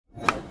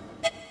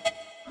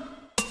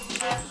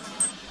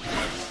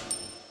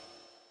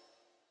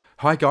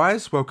Hi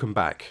guys, welcome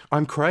back.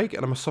 I'm Craig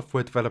and I'm a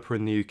software developer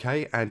in the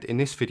UK, and in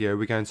this video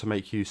we're going to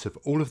make use of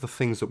all of the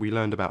things that we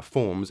learned about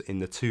forms in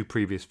the two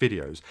previous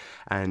videos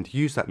and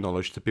use that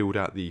knowledge to build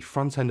out the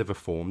front end of a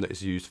form that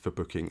is used for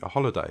booking a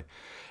holiday.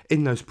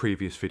 In those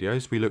previous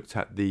videos we looked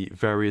at the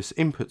various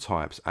input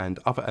types and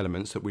other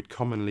elements that we'd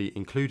commonly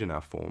include in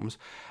our forms,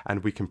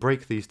 and we can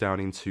break these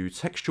down into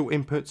textual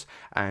inputs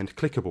and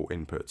clickable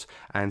inputs,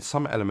 and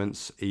some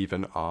elements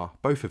even are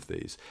both of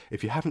these.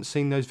 If you haven't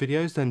seen those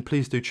videos, then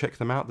please do check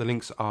them out. The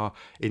links are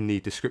in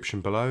the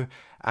description below,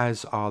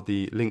 as are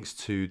the links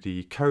to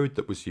the code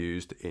that was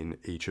used in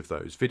each of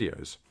those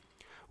videos.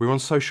 We're on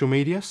social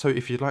media, so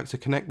if you'd like to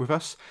connect with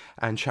us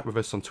and chat with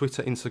us on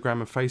Twitter, Instagram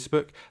and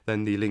Facebook,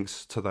 then the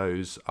links to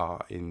those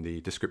are in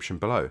the description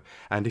below.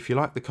 And if you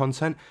like the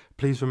content,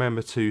 please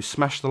remember to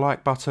smash the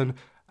like button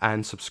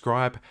and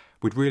subscribe.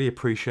 We'd really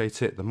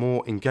appreciate it. The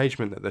more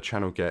engagement that the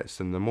channel gets,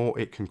 then the more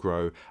it can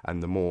grow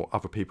and the more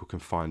other people can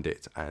find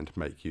it and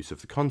make use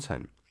of the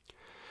content.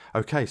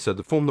 Okay, so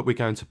the form that we're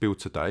going to build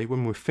today,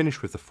 when we're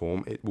finished with the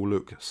form, it will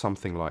look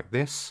something like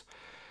this.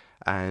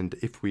 And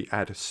if we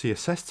add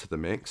CSS to the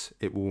mix,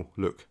 it will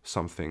look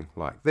something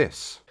like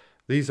this.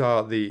 These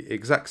are the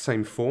exact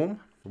same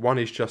form. One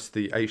is just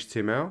the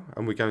HTML,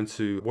 and we're going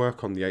to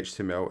work on the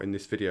HTML in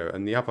this video,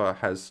 and the other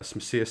has some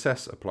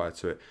CSS applied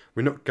to it.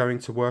 We're not going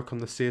to work on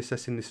the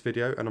CSS in this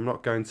video, and I'm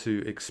not going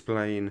to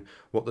explain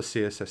what the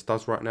CSS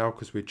does right now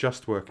because we're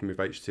just working with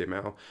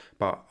HTML,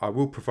 but I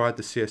will provide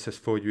the CSS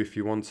for you if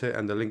you want it,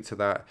 and the link to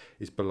that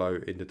is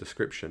below in the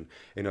description.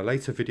 In a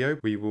later video,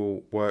 we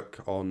will work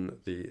on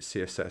the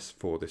CSS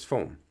for this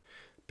form.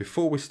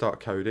 Before we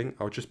start coding,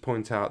 I'll just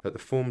point out that the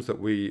forms that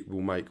we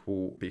will make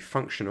will be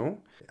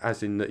functional,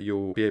 as in that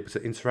you'll be able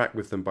to interact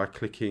with them by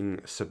clicking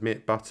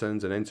submit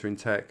buttons and entering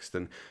text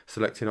and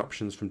selecting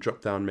options from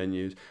drop-down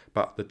menus,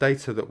 but the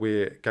data that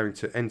we're going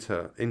to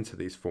enter into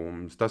these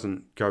forms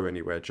doesn't go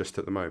anywhere just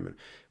at the moment.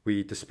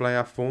 We display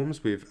our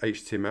forms with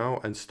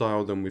HTML and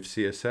style them with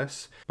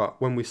CSS, but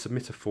when we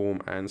submit a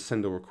form and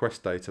send or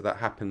request data, that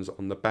happens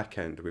on the back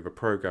end with a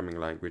programming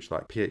language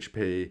like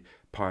PHP,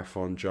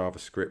 Python,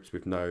 JavaScript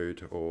with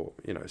Node, or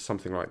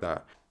something like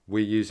that.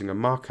 We're using a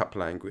markup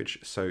language,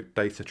 so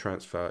data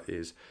transfer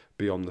is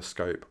beyond the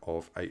scope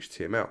of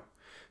HTML.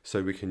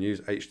 So we can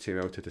use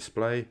HTML to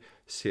display,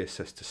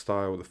 CSS to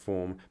style the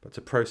form, but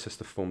to process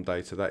the form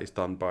data, that is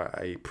done by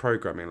a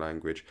programming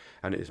language,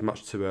 and it is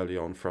much too early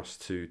on for us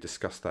to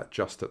discuss that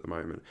just at the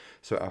moment.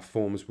 So our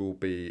forms will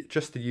be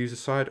just the user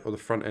side or the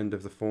front end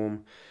of the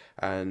form,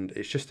 and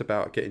it's just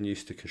about getting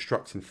used to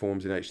constructing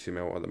forms in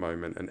HTML at the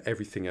moment, and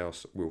everything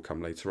else will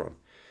come later on.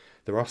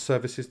 There are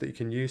services that you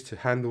can use to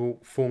handle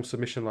form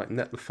submission like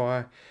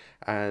Netlify,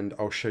 and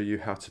I'll show you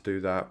how to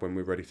do that when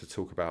we're ready to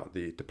talk about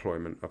the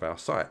deployment of our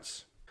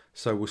sites.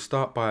 So we'll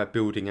start by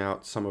building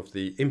out some of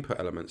the input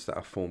elements that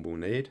our form will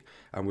need,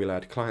 and we'll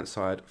add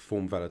client-side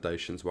form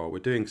validations while we're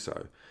doing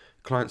so.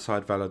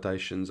 Client-side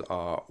validations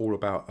are all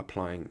about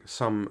applying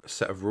some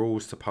set of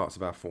rules to parts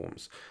of our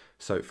forms.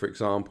 So for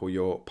example,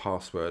 your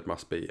password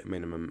must be a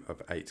minimum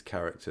of 8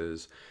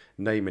 characters,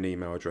 name and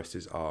email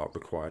addresses are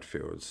required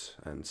fields,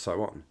 and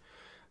so on.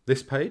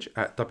 This page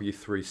at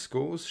W3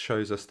 Scores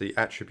shows us the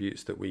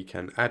attributes that we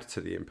can add to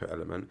the input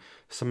element,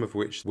 some of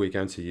which we're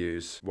going to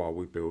use while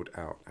we build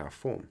out our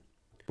form.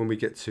 When we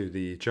get to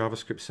the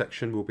JavaScript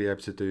section, we'll be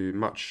able to do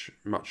much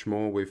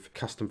more with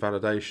custom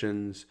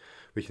validations.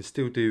 We can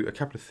still do a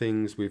couple of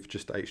things with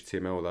just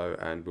HTML though,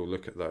 and we'll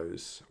look at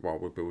those while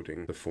we're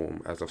building the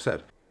form, as I've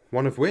said.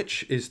 One of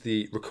which is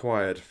the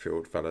required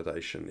field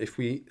validation. If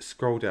we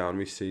scroll down,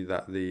 we see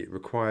that the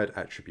required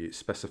attribute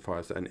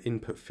specifies that an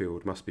input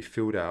field must be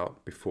filled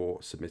out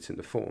before submitting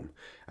the form,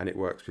 and it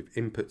works with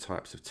input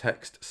types of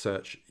text,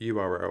 search,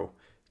 URL,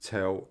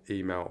 tel,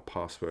 email,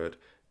 password,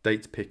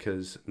 date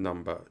pickers,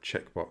 number,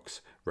 checkbox,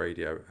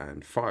 radio,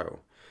 and file.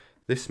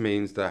 This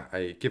means that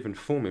a given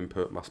form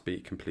input must be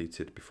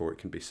completed before it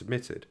can be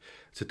submitted.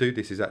 To do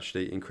this is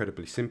actually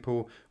incredibly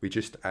simple. We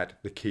just add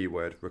the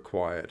keyword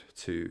required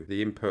to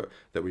the input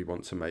that we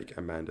want to make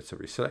a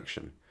mandatory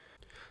selection.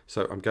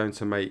 So I'm going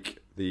to make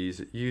these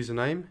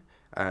username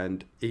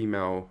and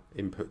email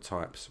input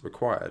types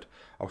required.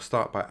 I'll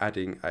start by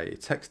adding a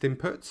text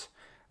input,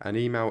 an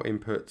email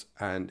input,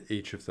 and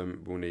each of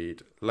them will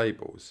need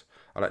labels.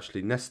 I'll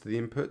actually nest the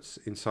inputs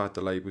inside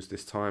the labels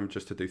this time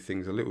just to do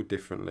things a little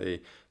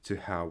differently to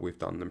how we've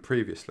done them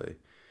previously.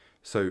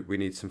 So we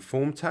need some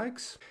form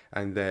tags,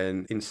 and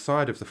then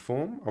inside of the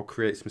form I'll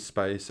create some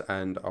space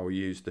and I'll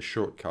use the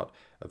shortcut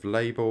of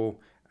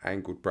label,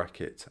 angled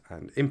bracket,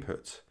 and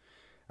input.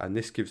 And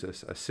this gives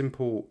us a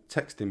simple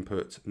text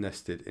input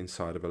nested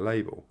inside of a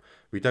label.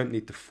 We don't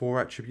need the 4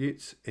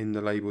 attributes in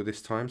the label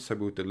this time, so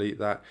we'll delete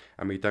that,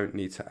 and we don't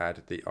need to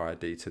add the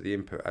ID to the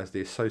input, as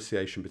the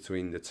association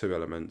between the two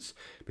elements,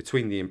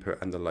 between the input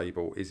and the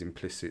label, is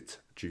implicit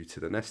due to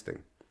the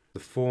nesting.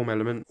 The form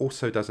element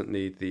also doesn't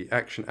need the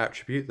action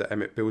attribute that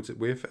Emmet builds it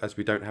with, as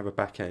we don't have a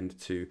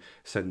backend to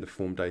send the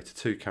form data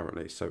to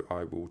currently, so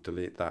I will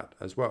delete that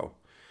as well.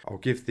 I'll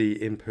give the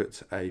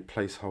input a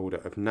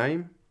placeholder of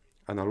name,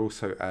 and I'll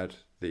also add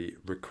the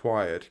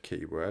required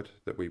keyword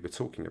that we were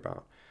talking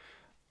about.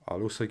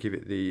 I'll also give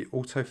it the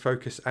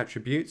autofocus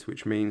attribute,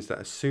 which means that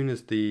as soon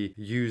as the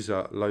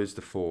user loads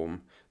the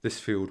form, this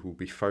field will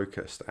be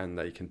focused and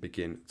they can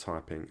begin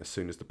typing as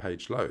soon as the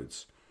page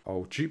loads.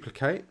 I'll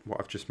duplicate what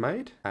I've just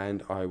made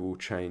and I will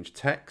change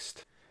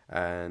text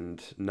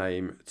and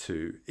name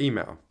to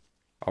email.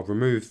 I'll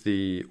remove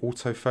the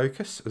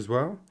autofocus as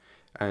well,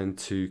 and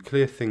to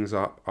clear things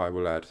up I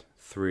will add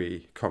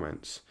 3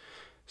 comments.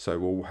 So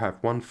we'll have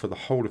one for the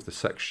whole of the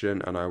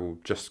section and I will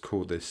just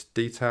call this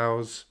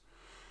details,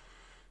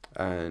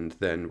 and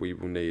then we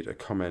will need a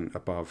comment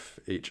above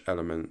each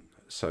element.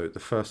 So the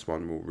first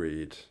one will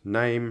read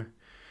name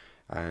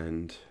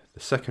and the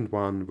second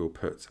one we'll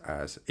put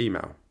as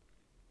email.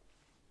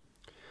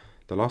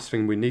 The last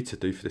thing we need to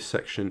do for this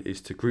section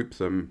is to group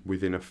them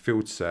within a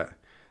field set,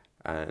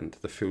 and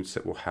the field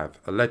set will have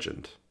a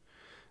legend.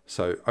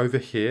 So over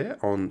here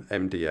on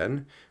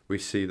MDN, we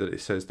see that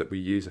it says that we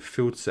use a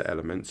field set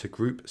element to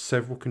group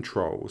several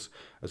controls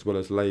as well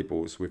as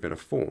labels within a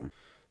form.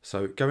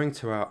 So going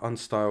to our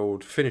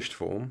unstyled finished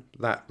form,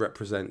 that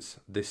represents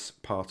this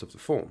part of the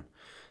form,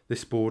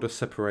 this border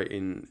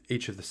separating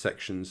each of the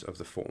sections of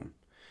the form.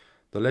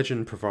 The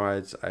legend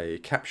provides a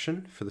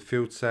caption for the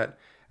field set,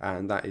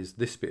 and that is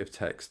this bit of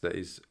text that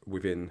is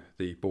within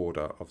the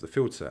border of the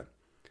field set.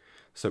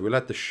 So we'll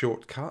add the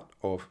shortcut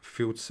of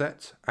field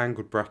set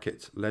angled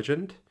bracket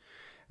legend,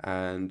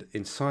 and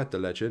inside the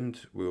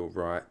legend we'll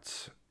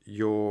write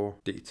your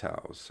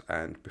details,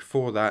 and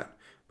before that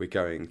we're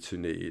going to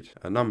need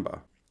a number.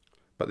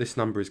 But this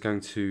number is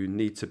going to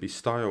need to be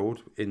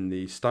styled in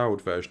the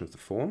styled version of the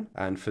form,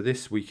 and for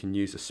this we can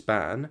use a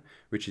span,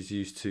 which is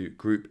used to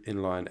group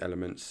inline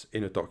elements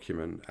in a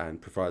document and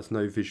provides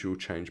no visual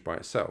change by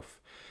itself.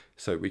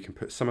 So we can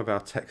put some of our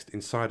text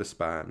inside a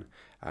span,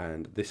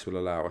 and this will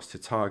allow us to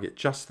target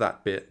just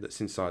that bit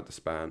that's inside the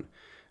span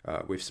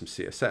with some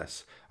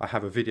CSS. I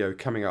have a video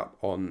coming up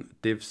on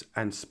divs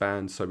and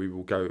spans, so we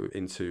will go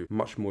into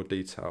much more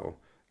detail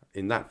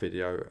in that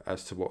video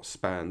as to what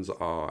spans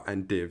are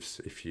and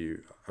divs if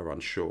you are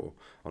unsure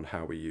on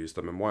how we use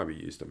them and why we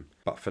use them.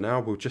 But for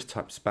now we'll just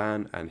type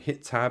span and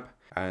hit tab,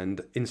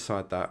 and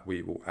inside that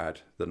we will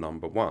add the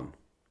number 1.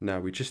 Now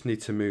we just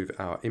need to move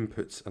our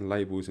inputs and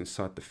labels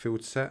inside the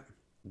field set,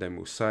 then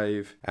we'll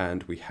save,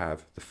 and we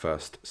have the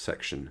first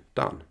section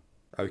done.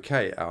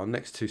 Okay, our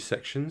next 2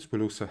 sections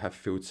will also have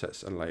field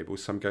sets and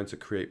labels, so I'm going to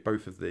create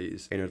both of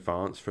these in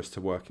advance for us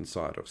to work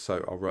inside of.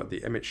 So I'll write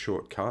the Emmet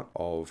shortcut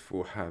of,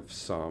 we'll have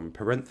some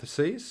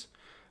parentheses,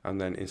 and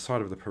then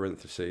inside of the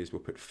parentheses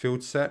we'll put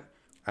field set,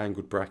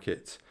 angled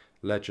bracket,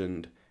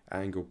 legend,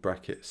 angled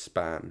bracket,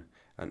 span,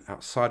 and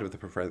outside of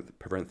the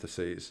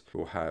parentheses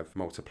we'll have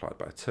multiplied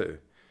by 2.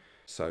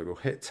 So we'll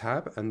hit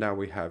tab, and now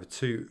we have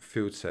 2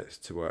 field sets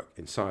to work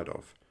inside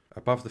of.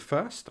 Above the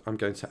first, I'm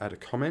going to add a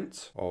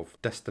comment of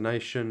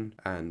destination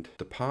and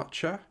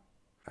departure,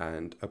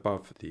 and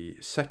above the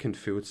second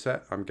field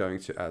set, I'm going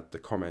to add the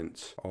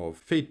comment of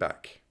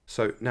feedback.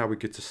 So now we're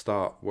good to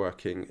start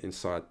working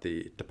inside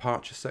the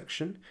departure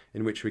section,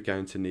 in which we're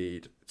going to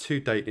need 2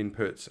 date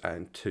inputs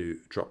and 2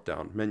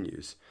 drop-down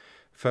menus.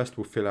 First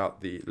we'll fill out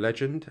the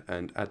legend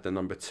and add the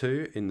number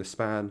 2 in the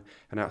span,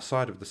 and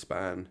outside of the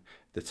span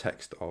the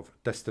text of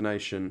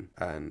destination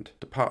and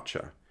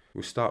departure.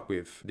 We'll start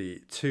with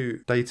the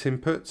 2 date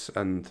inputs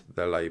and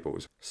their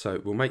labels. So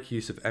we'll make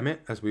use of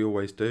Emmet as we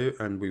always do,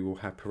 and we will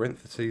have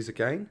parentheses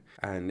again,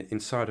 and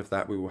inside of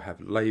that we will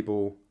have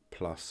label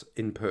plus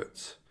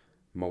input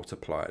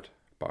multiplied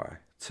by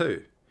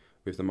 2,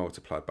 with the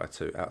multiplied by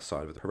 2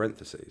 outside of the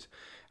parentheses.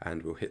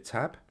 And we'll hit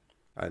tab,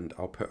 and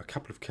I'll put a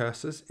couple of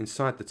cursors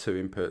inside the 2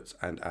 inputs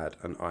and add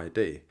an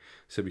ID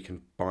so we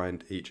can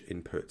bind each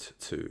input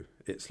to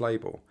its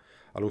label.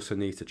 I'll also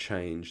need to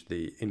change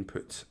the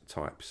input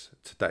types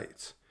to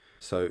date.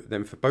 So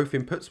then for both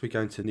inputs we're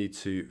going to need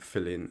to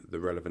fill in the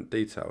relevant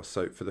details.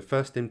 So for the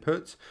first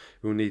input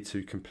we'll need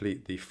to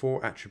complete the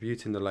for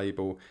attribute in the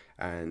label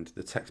and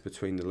the text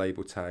between the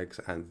label tags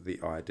and the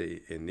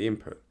ID in the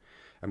input.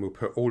 And we'll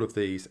put all of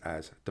these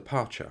as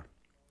departure.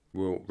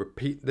 We'll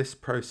repeat this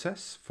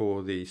process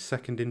for the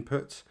second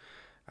input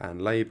and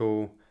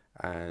label,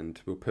 and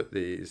we'll put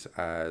these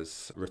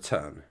as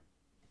return.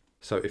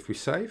 So if we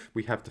save,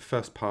 we have the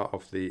first part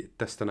of the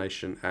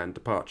destination and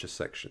departure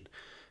section.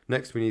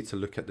 Next we need to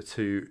look at the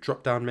 2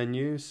 drop-down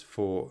menus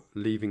for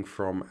leaving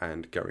from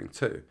and going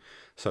to.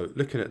 So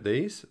looking at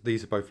these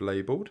are both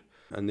labelled,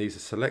 and these are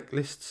select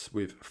lists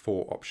with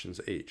 4 options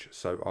each.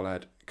 So I'll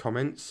add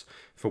comments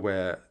for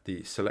where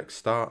the select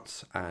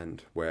starts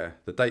and where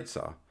the dates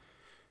are.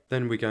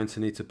 Then we're going to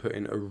need to put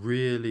in a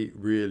really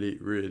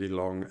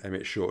long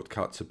Emmet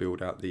shortcut to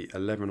build out the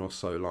 11 or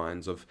so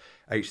lines of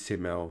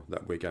HTML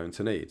that we're going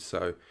to need.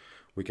 So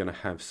we're going to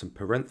have some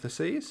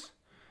parentheses,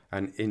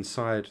 and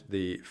inside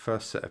the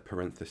first set of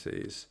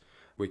parentheses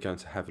we're going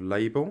to have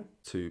label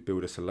to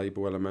build us a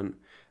label element,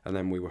 and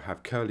then we will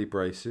have curly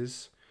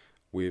braces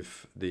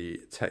with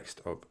the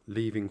text of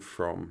leaving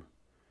from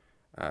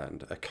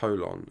and a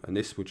colon, and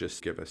this will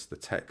just give us the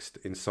text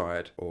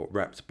inside or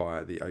wrapped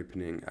by the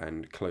opening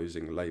and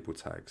closing label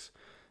tags.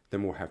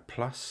 then we'll have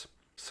plus,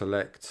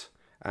 select,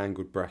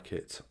 angled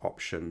bracket,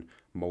 option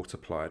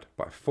multiplied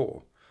by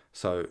 4.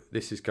 So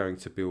this is going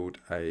to build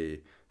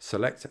a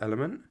select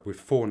element with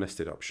 4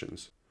 nested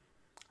options.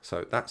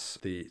 So that's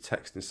the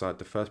text inside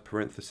the first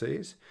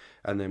parentheses,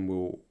 and then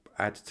we'll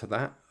add to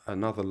that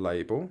another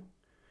label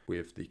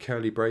with the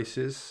curly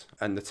braces,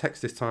 and the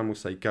text this time will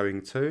say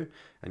going to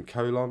and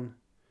colon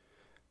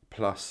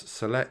plus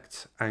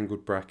select,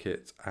 angled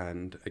bracket,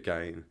 and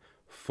again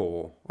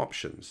 4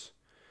 options.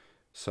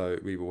 So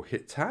we will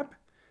hit tab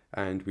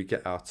and we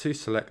get our 2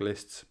 select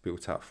lists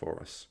built out for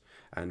us,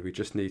 and we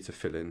just need to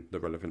fill in the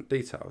relevant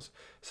details.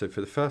 So for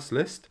the first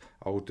list,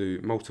 I'll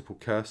do multiple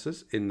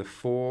cursors in the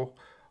for,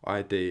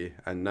 ID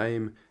and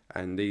name,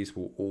 and these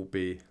will all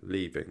be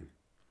leaving.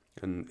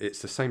 And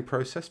it's the same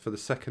process for the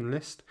second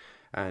list,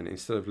 and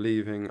instead of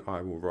leaving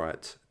I will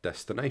write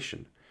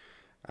destination,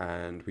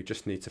 and we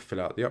just need to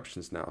fill out the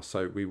options now.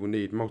 So we will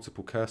need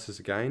multiple cursors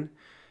again,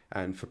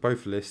 and for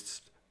both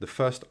lists the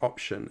first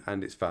option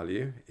and its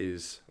value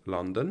is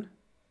London.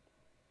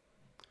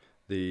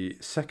 The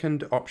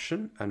second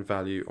option and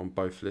value on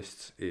both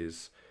lists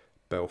is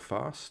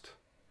Belfast.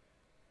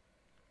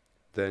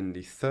 Then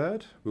the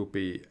third will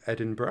be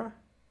Edinburgh,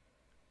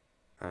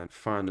 and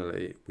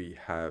finally we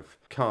have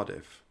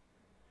Cardiff.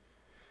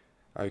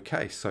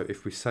 Okay, so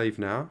if we save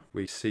now,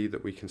 we see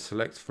that we can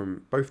select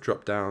from both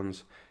drop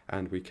downs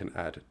and we can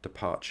add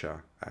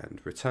departure and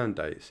return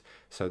dates.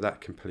 So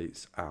that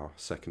completes our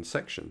second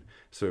section.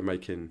 So we're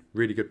making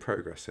really good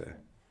progress here.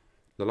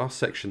 The last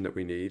section that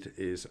we need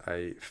is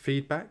a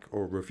feedback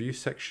or review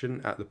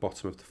section at the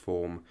bottom of the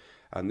form,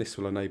 and this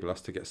will enable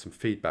us to get some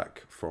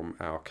feedback from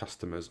our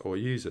customers or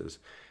users.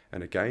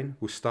 And again,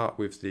 we'll start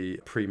with the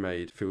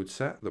pre-made field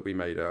set that we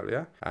made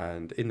earlier,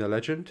 and in the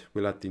legend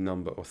we'll add the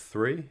number of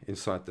 3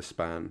 inside the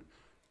span,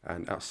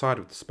 and outside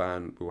of the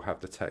span we'll have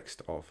the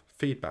text of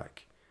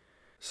feedback.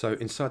 So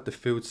inside the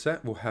field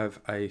set we'll have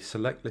a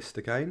select list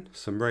again,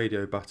 some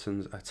radio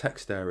buttons, a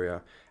text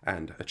area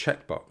and a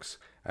checkbox,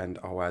 and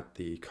I'll add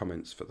the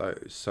comments for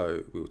those.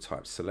 So we'll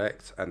type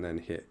select and then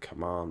hit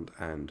command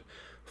and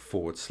 /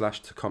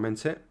 to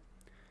comment it,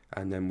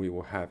 and then we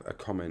will have a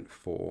comment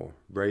for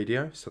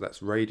radio, so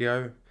that's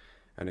radio,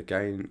 and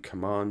again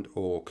command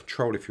or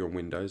control if you're on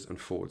Windows and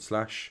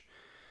 /,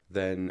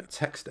 then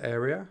text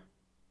area,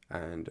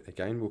 and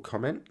again we'll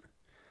comment,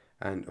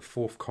 and a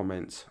 4th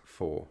comment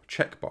for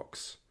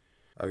checkbox.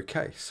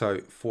 Okay, so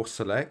for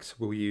select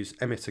we'll use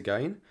Emmet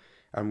again,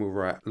 and we'll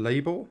write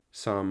label,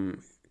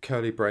 some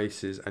curly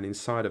braces, and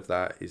inside of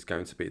that is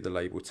going to be the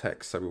label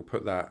text. So we'll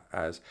put that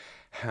as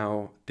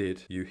how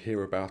did you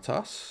hear about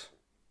us,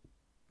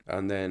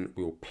 and then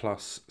we'll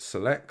plus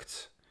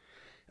select,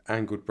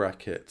 angled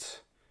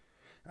bracket,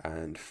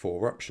 and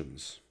 4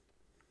 options.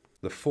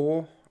 The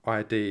for,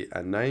 ID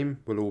and name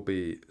will all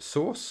be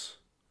source,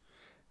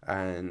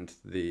 and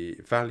the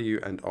value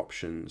and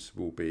options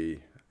will be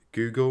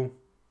Google.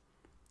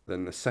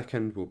 Then the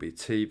second will be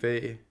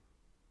TV,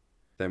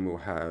 then we'll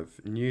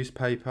have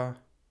newspaper,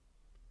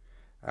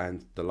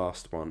 and the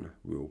last one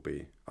will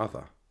be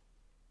other.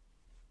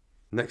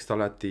 Next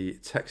I'll add the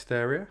text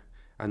area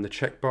and the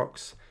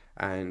checkbox,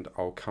 and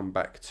I'll come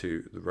back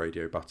to the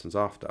radio buttons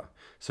after.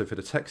 So for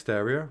the text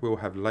area we'll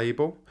have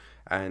label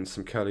and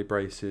some curly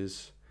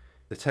braces.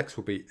 The text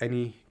will be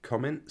any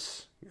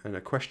comments and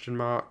a question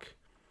mark,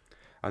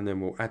 and then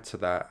we'll add to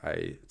that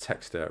a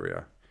text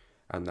area,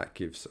 and that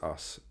gives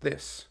us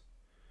this.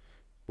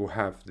 We'll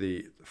have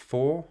the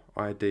for,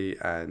 ID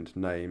and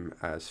name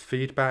as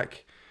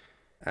feedback,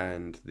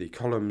 and the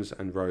columns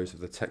and rows of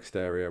the text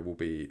area will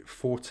be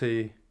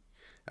 40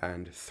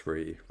 and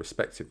 3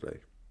 respectively.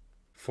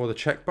 For the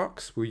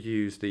checkbox we'll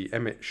use the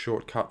Emmet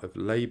shortcut of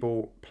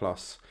label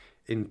plus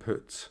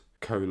input :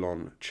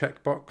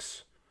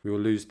 checkbox. We will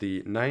lose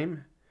the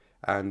name,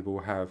 and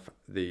we'll have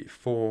the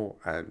for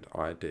and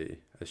ID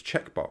as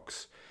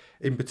checkbox.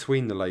 In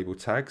between the label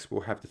tags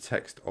we'll have the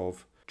text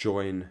of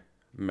join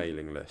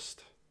mailing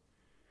list.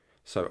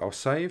 So I'll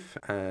save,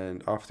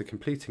 and after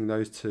completing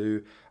those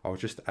two I'll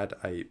just add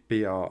a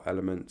BR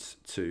element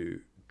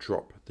to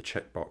drop the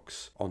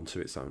checkbox onto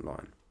its own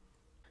line.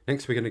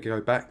 Next we're going to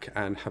go back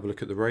and have a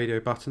look at the radio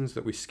buttons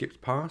that we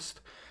skipped past,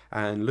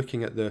 and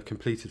looking at the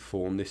completed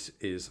form, this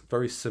is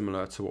very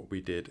similar to what we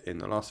did in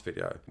the last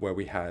video, where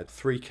we had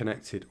 3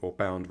 connected or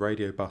bound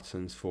radio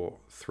buttons for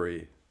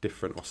 3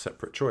 different or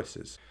separate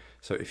choices.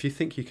 So if you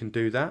think you can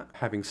do that,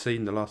 having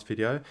seen the last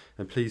video,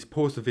 then please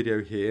pause the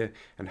video here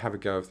and have a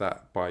go of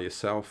that by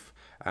yourself,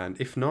 and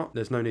if not,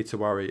 there's no need to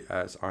worry,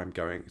 as I'm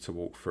going to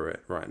walk through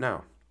it right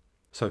now.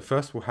 So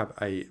first we'll have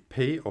a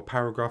P or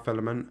paragraph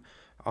element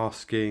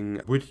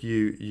asking, would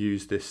you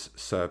use this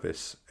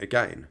service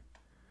again?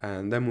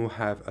 And then we'll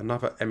have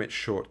another Emmet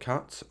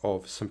shortcut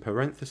of some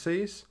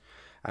parentheses,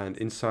 and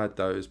inside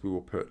those we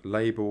will put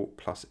label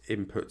plus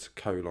input :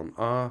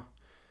 R,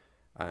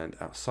 and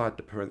outside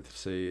the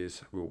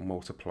parentheses we'll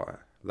multiply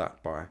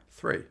that by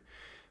 3.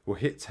 We'll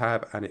hit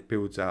tab and it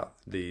builds out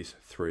these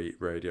 3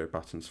 radio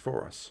buttons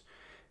for us.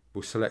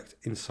 We'll select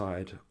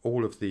inside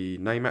all of the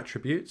name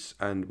attributes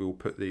and we'll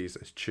put these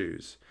as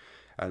choose.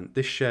 And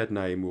this shared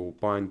name will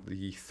bind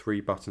the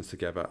three buttons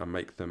together and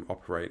make them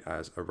operate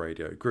as a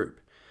radio group.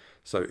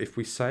 So if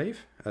we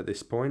save at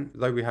this point,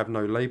 though we have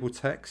no label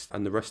text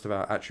and the rest of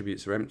our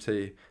attributes are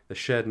empty, the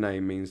shared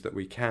name means that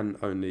we can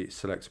only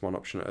select one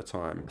option at a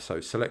time. So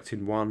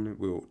selecting one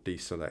will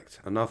deselect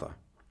another.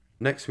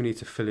 Next, we need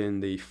to fill in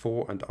the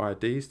for and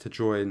IDs to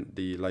join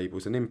the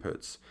labels and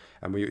inputs.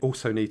 And we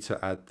also need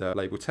to add the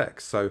label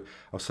text. So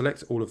I'll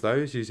select all of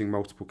those using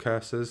multiple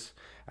cursors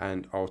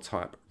and I'll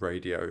type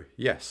radio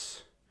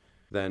yes.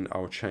 Then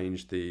I'll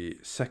change the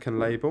second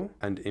label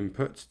and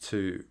input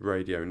to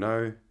radio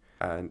no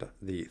and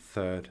the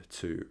third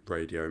to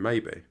radio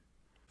maybe.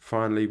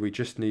 Finally, we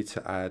just need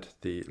to add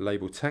the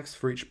label text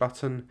for each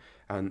button,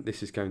 and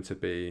this is going to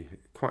be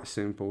quite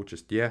simple,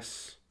 just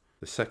yes.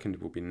 The second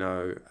will be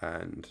no,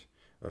 and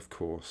of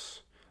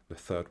course the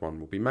third one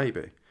will be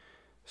maybe.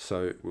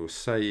 So we'll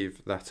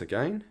save that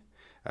again,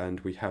 and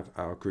we have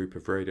our group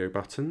of radio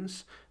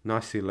buttons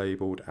nicely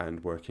labeled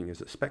and working as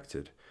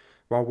expected.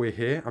 While we're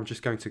here, I'm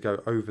just going to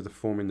go over the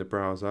form in the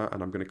browser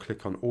and I'm going to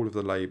click on all of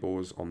the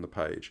labels on the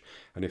page.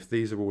 And if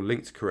these are all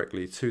linked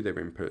correctly to their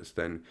inputs,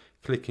 then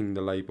clicking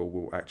the label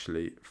will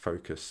actually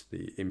focus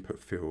the input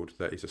field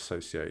that is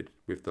associated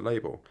with the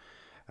label.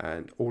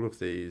 And all of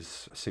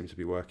these seem to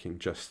be working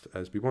just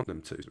as we want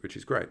them to, which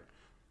is great.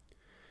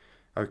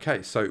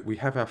 Okay, so we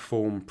have our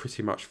form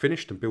pretty much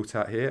finished and built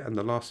out here, and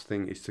the last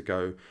thing is to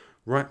go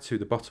right to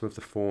the bottom of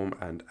the form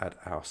and add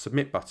our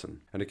submit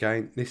button. And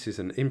again, this is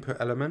an input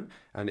element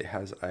and it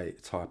has a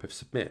type of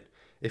submit.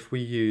 If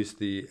we use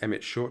the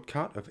Emmet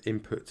shortcut of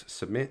input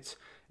submit,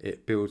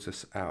 it builds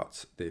us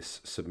out this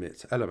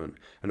submit element.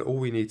 And all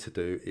we need to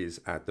do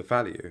is add the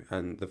value,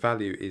 and the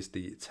value is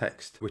the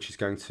text which is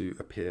going to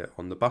appear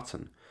on the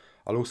button.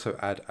 I'll also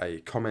add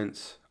a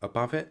comment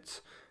above it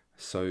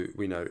so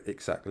we know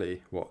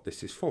exactly what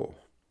this is for.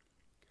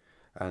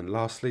 And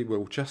lastly,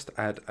 we'll just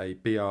add a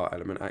BR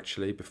element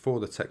actually before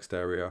the text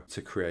area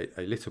to create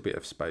a little bit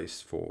of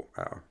space for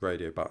our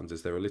radio buttons,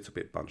 as they're a little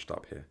bit bunched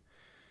up here.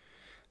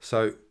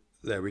 So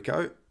there we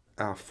go.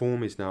 Our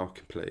form is now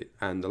complete,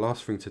 and the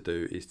last thing to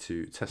do is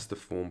to test the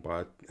form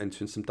by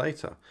entering some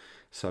data.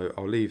 So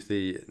I'll leave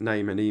the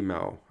name and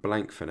email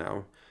blank for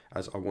now,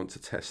 as I want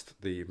to test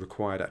the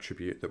required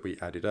attribute that we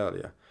added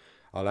earlier.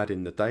 I'll add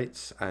in the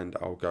dates and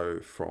I'll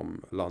go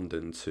from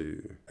London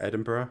to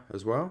Edinburgh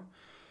as well.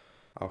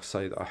 I'll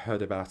say that I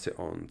heard about it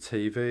on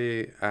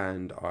TV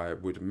and I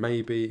would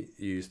maybe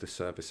use the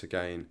service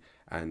again,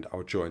 and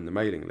I'll join the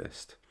mailing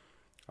list.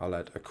 I'll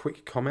add a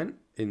quick comment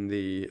in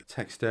the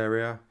text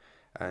area,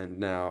 and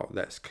now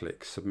let's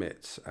click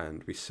submit,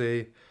 and we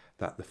see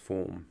that the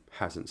form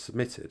hasn't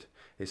submitted.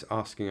 It's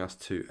asking us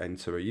to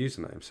enter a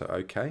username, so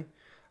okay,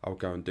 I'll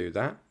go and do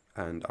that,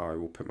 and I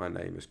will put my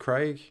name as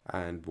Craig,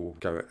 and we'll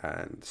go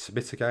and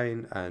submit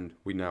again, and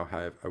we now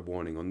have a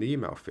warning on the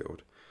email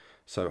field.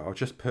 So I'll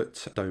just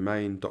put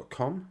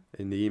domain.com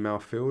in the email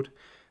field,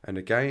 and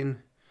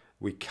again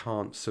we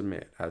can't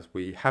submit as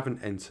we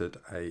haven't entered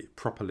a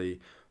properly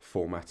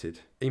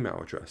formatted email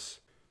address.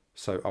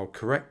 So I'll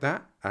correct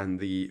that and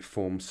the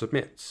form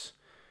submits.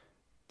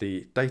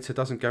 The data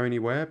doesn't go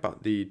anywhere,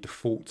 but the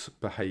default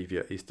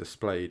behavior is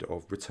displayed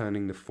of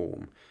returning the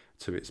form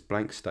to its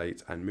blank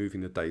state and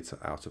moving the data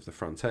out of the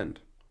front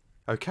end.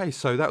 Okay,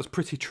 so that was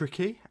pretty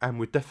tricky and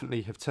would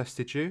definitely have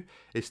tested you.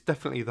 It's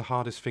definitely the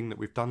hardest thing that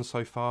we've done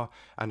so far,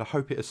 and I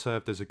hope it has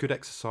served as a good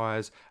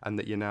exercise and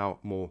that you're now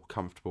more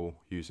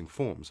comfortable using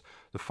forms.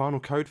 The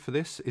final code for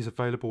this is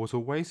available as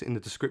always in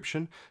the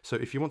description, so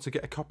if you want to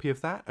get a copy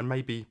of that and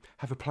maybe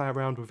have a play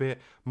around with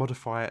it,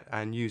 modify it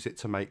and use it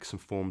to make some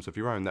forms of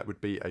your own, that would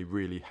be a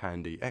really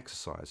handy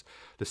exercise.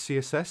 The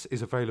CSS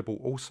is available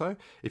also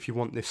if you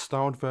want this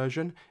styled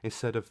version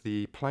instead of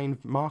the plain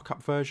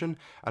markup version,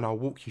 and I'll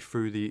walk you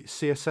through the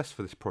CSS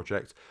for this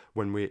project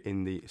when we're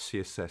in the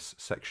CSS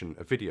section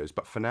of videos.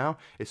 But for now,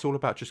 it's all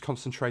about just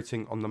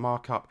concentrating on the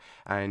markup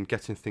and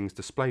getting things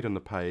displayed on the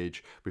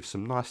page with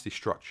some nicely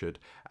structured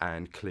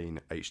and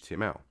clean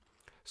HTML.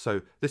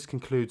 So this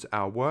concludes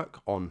our work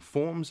on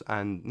forms,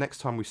 and next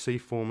time we see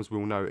forms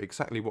we'll know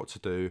exactly what to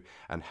do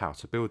and how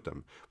to build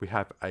them. We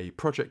have a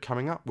project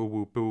coming up where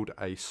we'll build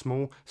a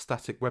small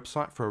static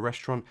website for a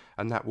restaurant,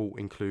 and that will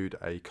include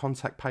a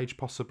contact page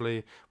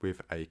possibly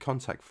with a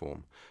contact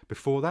form.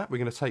 Before that, we're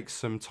going to take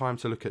some time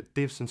to look at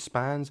divs and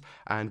spans,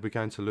 and we're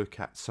going to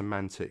look at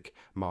semantic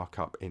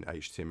markup in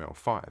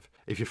HTML5.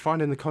 If you're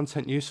finding the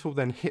content useful,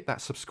 then hit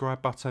that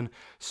subscribe button,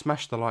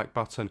 smash the like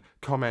button,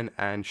 comment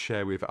and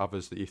share with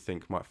others that you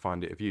think might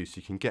find it of use.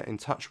 You can get in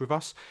touch with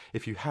us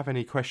if you have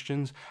any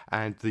questions,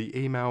 and the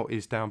email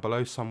is down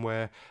below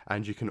somewhere,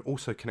 and you can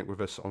also connect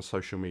with us on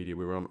social media.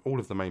 We're on all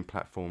of the main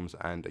platforms,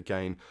 and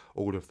again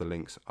all of the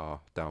links are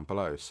down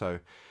below. So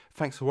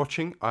thanks for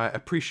watching, I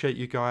appreciate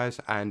you guys,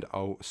 and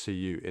I'll see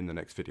you in the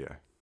next video.